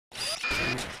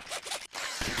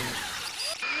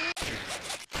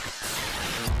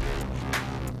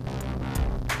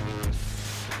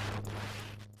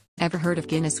Ever heard of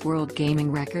Guinness World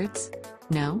Gaming Records?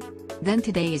 No? Then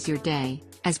today is your day,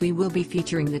 as we will be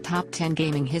featuring the top 10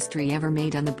 gaming history ever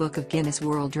made on the Book of Guinness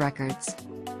World Records.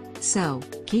 So,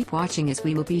 keep watching as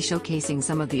we will be showcasing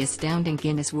some of the astounding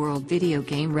Guinness World video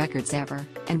game records ever,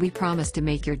 and we promise to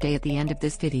make your day at the end of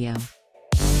this video.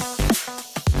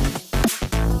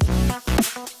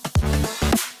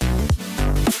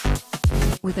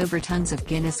 With over tons of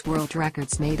Guinness World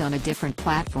Records made on a different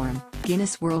platform,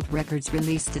 Guinness World Records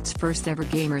released its first ever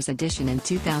Gamers Edition in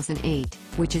 2008,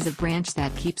 which is a branch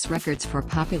that keeps records for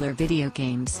popular video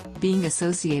games, being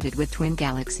associated with Twin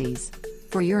Galaxies.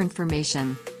 For your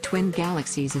information, Twin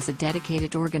Galaxies is a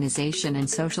dedicated organization and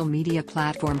social media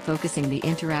platform focusing the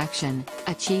interaction,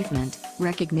 achievement,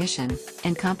 recognition,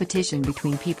 and competition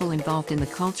between people involved in the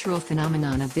cultural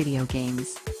phenomenon of video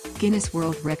games. Guinness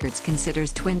World Records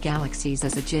considers Twin Galaxies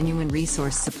as a genuine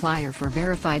resource supplier for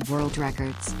verified world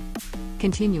records.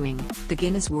 Continuing, the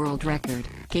Guinness World Record,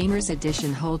 Gamers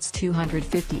Edition holds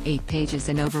 258 pages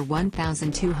and over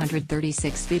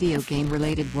 1,236 video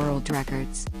game-related world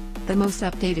records. The most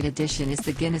updated edition is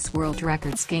the Guinness World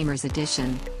Records Gamers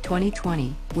Edition,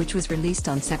 2020, which was released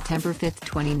on September 5,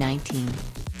 2019.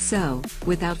 So,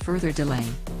 without further delay,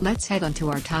 let's head on to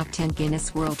our top 10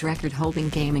 Guinness World Record holding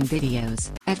gaming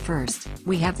videos. At first,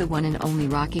 we have the one and only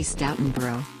Rocky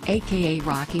Stoutenborough, aka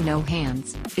Rocky No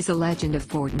Hands, is a legend of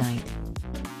Fortnite.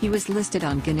 He was listed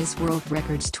on Guinness World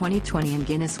Records 2020 and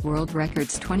Guinness World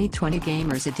Records 2020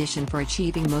 Gamers Edition for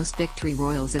achieving most victory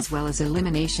royals as well as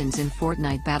eliminations in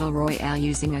Fortnite Battle Royale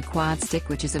using a quad stick,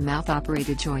 which is a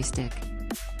mouth-operated joystick.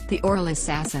 The Oral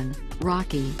Assassin,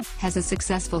 Rocky, has a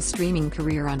successful streaming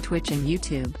career on Twitch and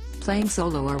YouTube, playing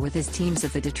solo or with his teams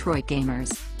of the Detroit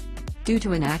Gamers. Due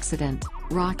to an accident,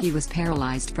 Rocky was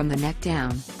paralyzed from the neck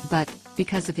down, but,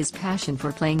 because of his passion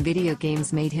for playing video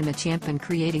games, made him a champion,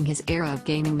 creating his era of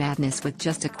gaming madness with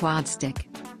just a quad stick.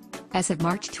 As of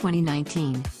March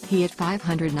 2019, he had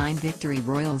 509 victory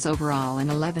royals overall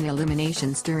and 11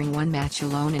 eliminations during one match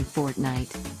alone in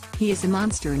Fortnite. He is a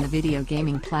monster in the video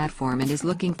gaming platform and is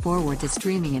looking forward to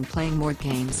streaming and playing more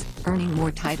games, earning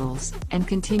more titles, and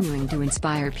continuing to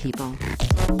inspire people.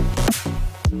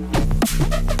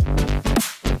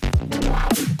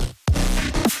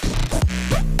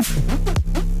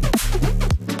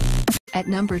 At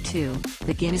number 2,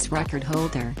 the Guinness record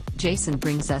holder, Jason,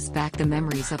 brings us back the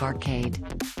memories of arcade.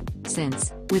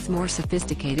 Since, with more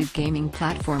sophisticated gaming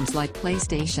platforms like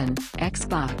PlayStation,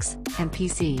 Xbox, and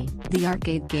PC, the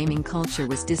arcade gaming culture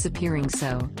was disappearing,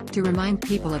 so, to remind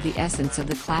people of the essence of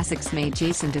the classics, made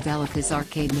Jason develop his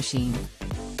arcade machine.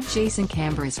 Jason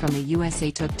Cambers from the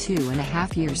USA took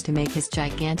 2.5 years to make his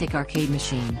gigantic arcade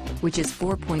machine, which is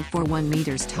 4.41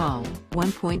 meters tall,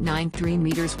 1.93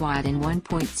 meters wide and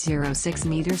 1.06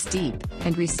 meters deep,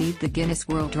 and received the Guinness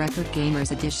World Record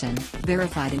Gamers Edition,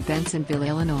 verified in Bensenville,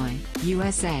 Illinois,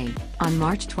 USA, on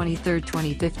March 23,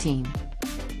 2015.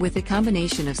 With a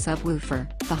combination of subwoofer,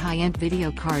 the high-end video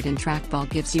card and trackball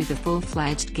gives you the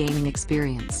full-fledged gaming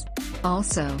experience.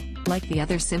 Also, like the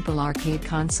other simple arcade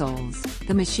consoles,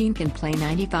 the machine can play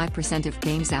 95% of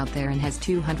games out there and has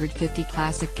 250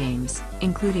 classic games,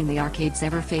 including the arcade's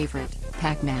ever-favorite,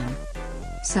 Pac-Man.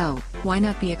 So, why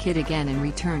not be a kid again and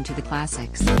return to the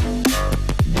classics?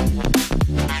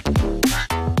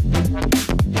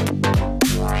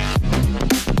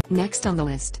 Next on the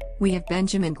list, we have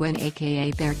Benjamin Gwyn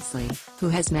aka Beardsley, who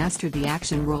has mastered the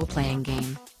action role-playing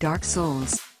game, Dark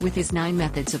Souls, with his 9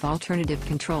 methods of alternative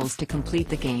controls to complete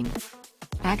the game.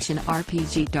 Action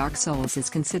RPG Dark Souls is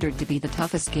considered to be the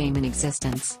toughest game in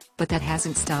existence, but that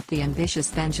hasn't stopped the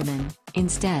ambitious Benjamin.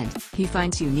 Instead, he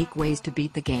finds unique ways to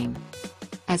beat the game.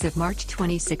 As of March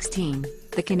 2016,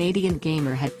 the Canadian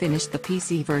gamer had finished the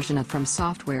PC version of From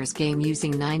Software's game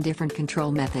using 9 different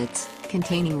control methods,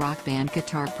 containing Rock Band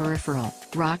Guitar Peripheral,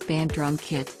 Rock Band Drum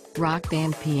Kit, Rock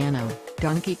Band Piano,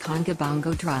 Donkey Konga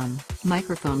Bongo Drum,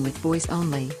 microphone with voice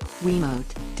only,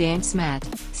 Wiimote, dance mat,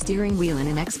 steering wheel and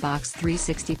an Xbox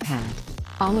 360 pad.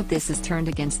 All of this is turned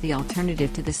against the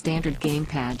alternative to the standard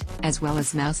gamepad, as well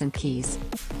as mouse and keys.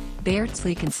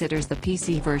 Beardsley considers the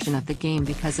PC version of the game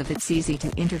because of its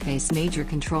easy-to-interface major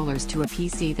controllers to a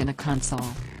PC than a console.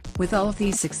 With all of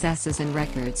these successes and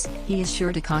records, he is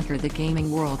sure to conquer the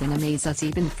gaming world and amaze us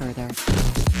even further.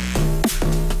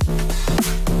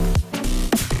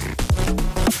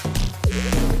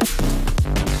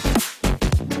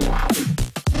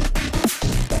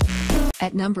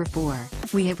 At number 4,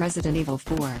 we have Resident Evil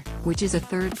 4, which is a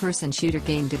third-person shooter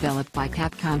game developed by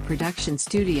Capcom Production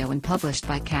Studio and published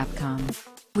by Capcom.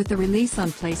 With the release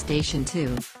on PlayStation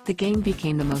 2, the game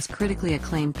became the most critically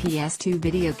acclaimed PS2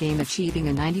 video game, achieving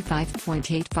a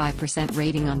 95.85%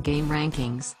 rating on Game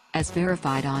Rankings, as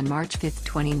verified on March 5,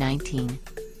 2019.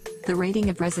 The rating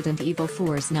of Resident Evil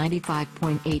 4's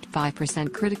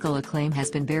 95.85% critical acclaim has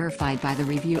been verified by the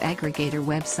review aggregator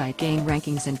website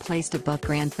GameRankings and placed above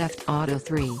Grand Theft Auto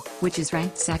 3, which is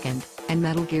ranked second, and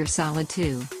Metal Gear Solid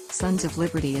 2, Sons of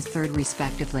Liberty is third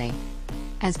respectively.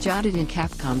 As jotted in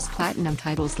Capcom's Platinum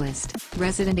Titles list,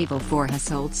 Resident Evil 4 has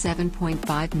sold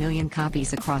 7.5 million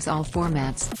copies across all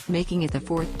formats, making it the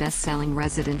fourth best-selling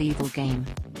Resident Evil game.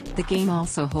 The game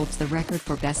also holds the record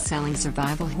for best-selling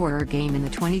survival horror game in the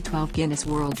 2012 Guinness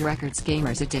World Records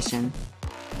Gamers Edition.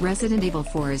 Resident Evil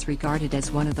 4 is regarded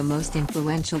as one of the most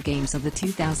influential games of the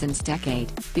 2000s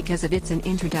decade, because of its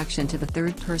introduction to the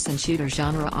third-person shooter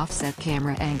genre offset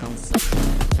camera angles.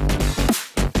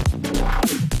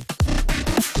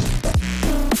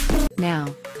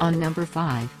 Now, on number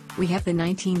 5, we have the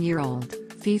 19-year-old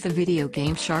FIFA video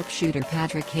game sharpshooter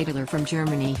Patrick Hadeler from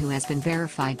Germany, who has been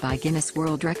verified by Guinness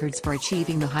World Records for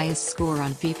achieving the highest score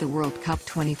on FIFA World Cup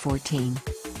 2014.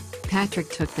 Patrick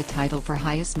took the title for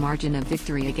highest margin of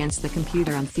victory against the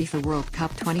computer on FIFA World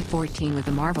Cup 2014 with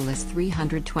a marvelous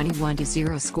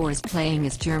 321-0 scores playing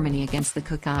as Germany against the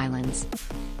Cook Islands.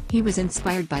 He was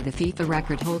inspired by the FIFA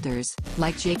record holders,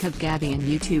 like Jacob Gabby and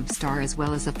YouTube star, as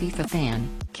well as a FIFA fan,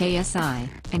 KSI,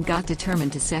 and got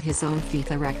determined to set his own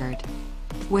FIFA record.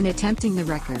 When attempting the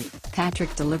record,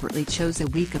 Patrick deliberately chose a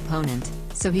weak opponent,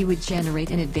 so he would generate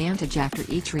an advantage after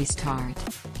each restart.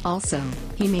 Also,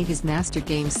 he made his master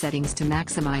game settings to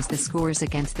maximize the scores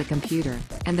against the computer,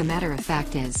 and the matter of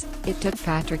fact is, it took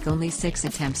Patrick only 6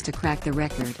 attempts to crack the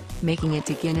record, making it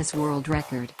to Guinness World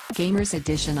Record, Gamers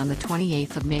Edition on the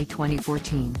 28th of May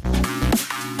 2014.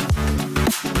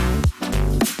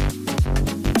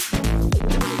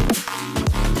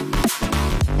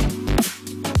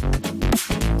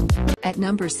 At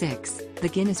number 6, the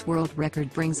Guinness World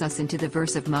Record brings us into the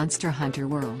verse of Monster Hunter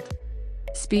World.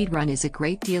 Speedrun is a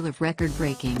great deal of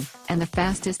record-breaking, and the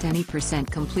fastest any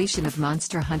 % completion of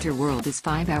Monster Hunter World is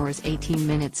 5 hours 18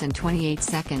 minutes and 28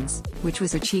 seconds, which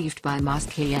was achieved by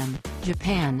MOS-KM,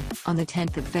 Japan, on the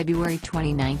 10th of February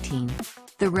 2019.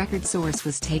 The record source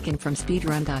was taken from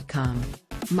speedrun.com.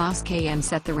 MOS-KM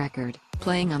set the record,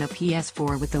 playing on a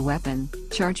PS4 with the weapon,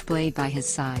 Charge Blade, by his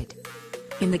side.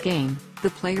 In the game, the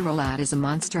player will out as a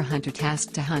monster hunter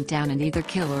tasked to hunt down and either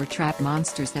kill or trap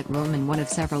monsters that roam in one of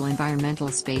several environmental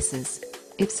spaces.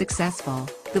 If successful,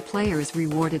 the player is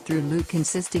rewarded through loot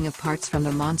consisting of parts from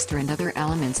the monster and other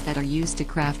elements that are used to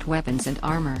craft weapons and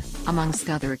armor, amongst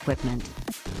other equipment.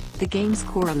 The game's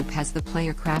core loop has the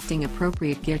player crafting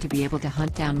appropriate gear to be able to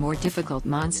hunt down more difficult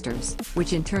monsters,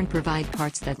 which in turn provide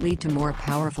parts that lead to more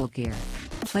powerful gear.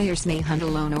 Players may hunt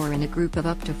alone or in a group of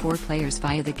up to 4 players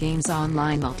via the game's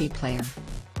online multiplayer.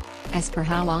 As per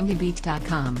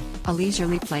HowLongToBeat.com, a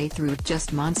leisurely playthrough of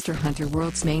just Monster Hunter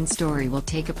World's main story will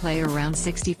take a player around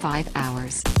 65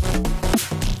 hours.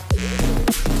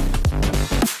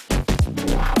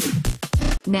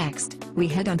 Next, we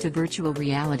head on to virtual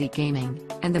reality gaming,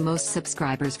 and the most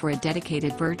subscribers for a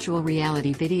dedicated virtual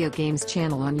reality video games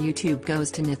channel on YouTube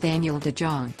goes to Nathaniel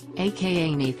DeJong,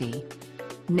 aka Nathy.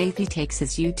 Nathy takes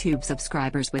his YouTube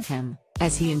subscribers with him,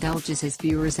 as he indulges his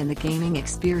viewers in the gaming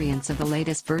experience of the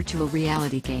latest virtual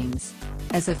reality games.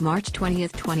 As of March 20,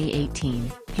 2018,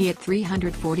 he had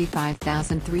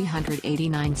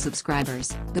 345,389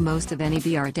 subscribers, the most of any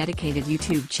VR-dedicated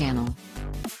YouTube channel.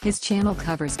 His channel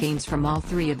covers games from all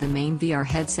 3 of the main VR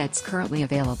headsets currently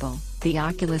available, the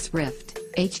Oculus Rift,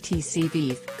 HTC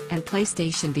Vive, and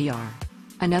PlayStation VR.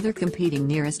 Another competing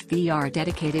nearest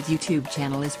VR-dedicated YouTube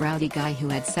channel is Rowdy Guy, who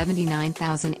had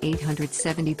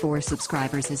 79,874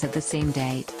 subscribers as of the same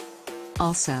date.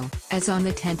 Also, as on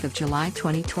the 10th of July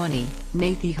 2020,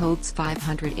 Nathy holds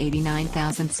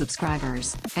 589,000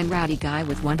 subscribers, and Rowdy Guy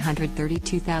with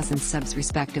 132,000 subs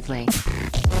respectively.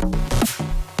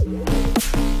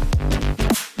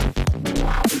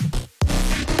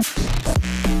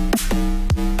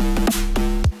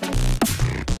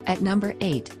 At number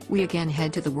 8, we again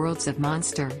head to the worlds of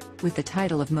Monster, with the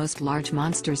title of Most Large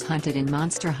Monsters Hunted in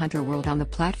Monster Hunter World on the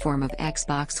platform of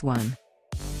Xbox One.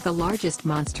 The largest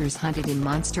monsters hunted in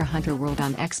Monster Hunter World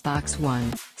on Xbox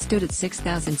One stood at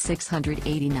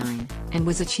 6,689, and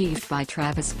was achieved by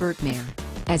Travis Bergmair,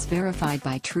 as verified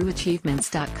by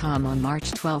TrueAchievements.com on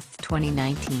March 12,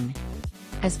 2019.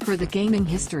 As per the gaming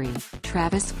history,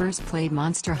 Travis first played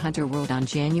Monster Hunter World on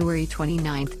January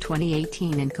 29,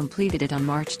 2018 and completed it on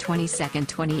March 22,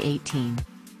 2018.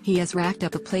 He has racked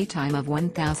up a playtime of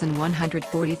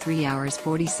 1,143 hours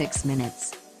 46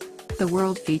 minutes. The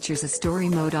world features a story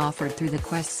mode offered through the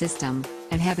quest system,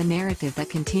 and have a narrative that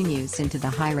continues into the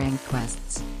high-ranked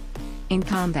quests. In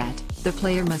combat, the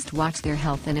player must watch their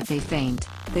health, and if they faint,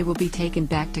 they will be taken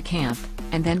back to camp,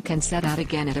 and then can set out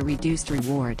again at a reduced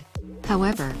reward.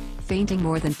 However, fainting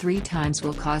more than 3 times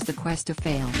will cause the quest to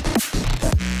fail.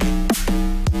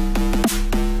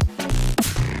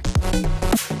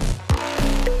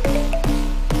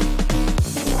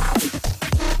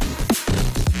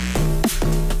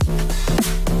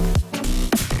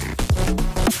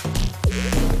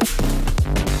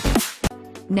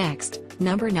 Next,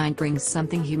 number 9 brings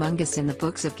something humongous in the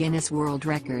books of Guinness World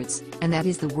Records, and that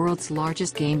is the world's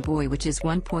largest Game Boy, which is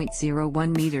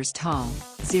 1.01 meters tall,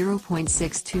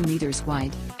 0.62 meters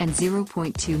wide, and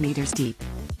 0.2 meters deep.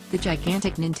 The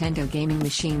gigantic Nintendo gaming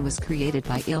machine was created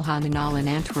by Ilhan Anal in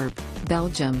Antwerp,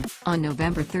 Belgium, on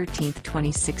November 13,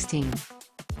 2016.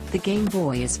 The Game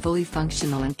Boy is fully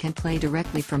functional and can play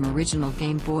directly from original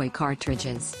Game Boy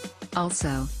cartridges.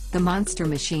 Also, the monster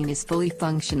machine is fully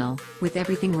functional, with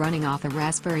everything running off a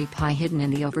Raspberry Pi hidden in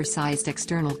the oversized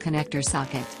external connector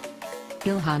socket.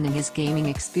 Ilhan in his gaming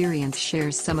experience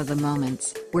shares some of the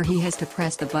moments where he has to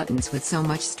press the buttons with so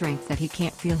much strength that he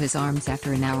can't feel his arms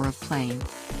after an hour of playing.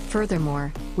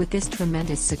 Furthermore, with this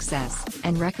tremendous success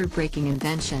and record-breaking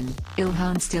invention,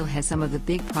 Ilhan still has some of the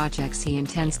big projects he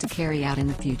intends to carry out in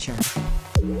the future.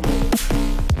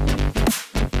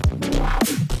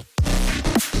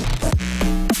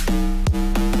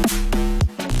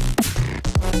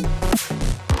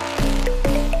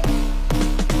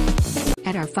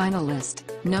 At our final list,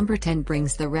 number 10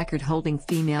 brings the record-holding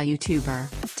female YouTuber,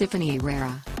 Tiffany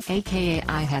Herrera, aka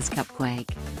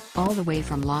iHasCupquake. All the way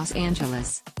from Los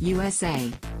Angeles,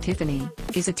 USA, Tiffany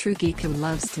is a true geek who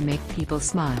loves to make people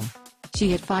smile.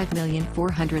 She had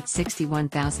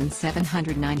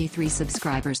 5,461,793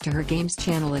 subscribers to her games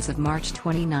channel as of March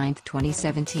 29,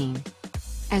 2017.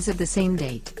 As of the same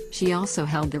date, she also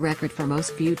held the record for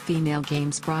most viewed female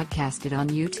games broadcasted on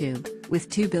YouTube, with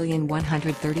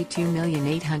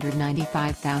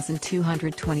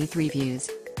 2,132,895,223 views.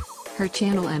 Her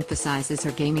channel emphasizes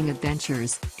her gaming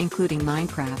adventures, including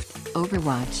Minecraft,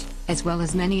 Overwatch, as well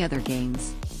as many other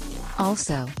games.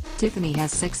 Also, Tiffany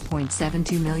has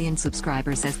 6.72 million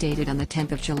subscribers as dated on the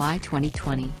 10th of July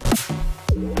 2020.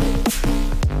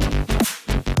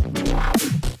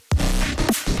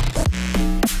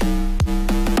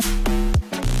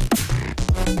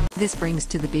 This brings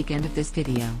to the big end of this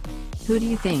video. Who do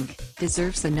you think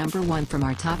deserves the number 1 from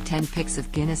our top 10 picks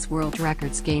of Guinness World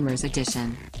Records Gamers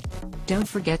Edition? Don't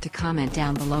forget to comment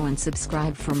down below and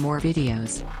subscribe for more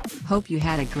videos. Hope you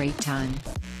had a great time.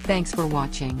 Thanks for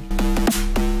watching.